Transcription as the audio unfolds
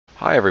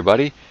Hi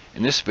everybody,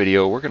 in this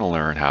video we're going to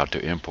learn how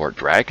to import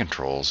drag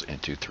controls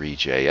into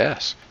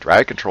three.js.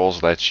 Drag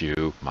controls lets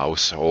you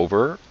mouse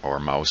over or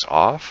mouse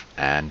off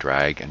and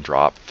drag and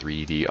drop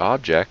 3D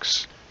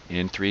objects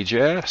in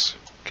three.js.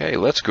 Okay,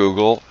 let's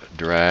Google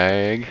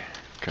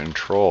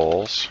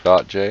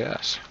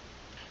DragControls.js.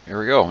 Here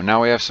we go.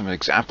 Now we have some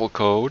example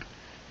code,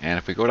 and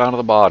if we go down to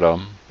the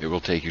bottom it will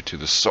take you to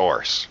the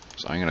source.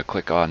 So I'm going to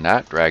click on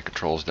that,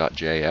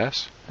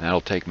 DragControls.js, and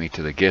that'll take me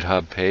to the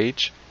GitHub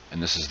page.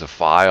 And this is the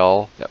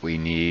file that we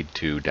need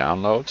to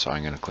download. So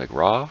I'm going to click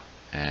raw,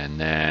 and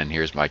then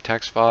here's my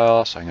text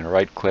file. So I'm going to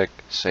right click,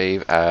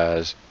 save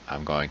as.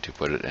 I'm going to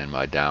put it in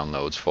my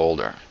downloads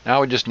folder.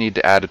 Now we just need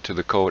to add it to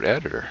the code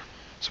editor.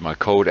 So my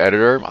code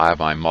editor, I have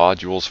my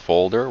modules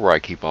folder where I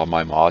keep all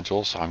my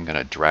modules. So I'm going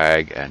to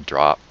drag and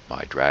drop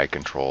my drag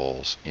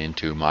controls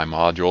into my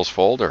modules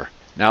folder.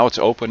 Now it's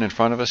open in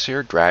front of us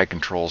here,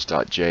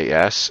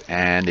 DragControls.js,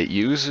 and it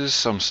uses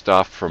some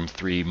stuff from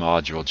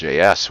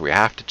three.module.js. We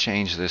have to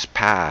change this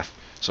path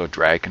so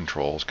drag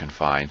controls can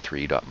find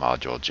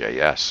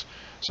three.module.js.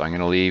 So I'm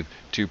going to leave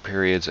 2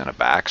 periods and a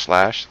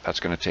backslash. That's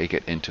going to take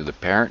it into the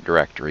parent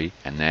directory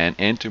and then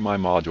into my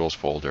modules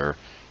folder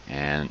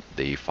and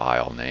the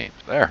file name.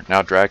 There,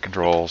 now drag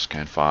controls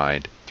can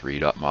find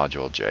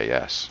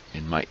three.module.js.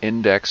 In my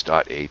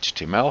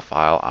index.html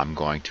file, I'm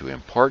going to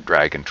import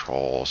drag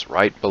controls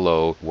right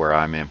below where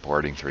I'm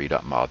importing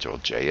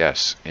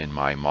three.module.js in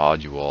my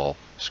module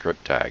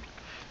script tag.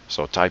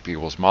 So type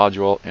equals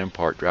module,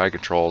 import drag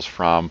controls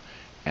from,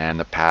 and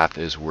the path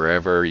is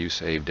wherever you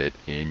saved it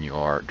in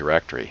your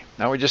directory.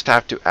 Now we just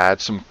have to add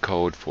some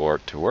code for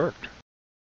it to work.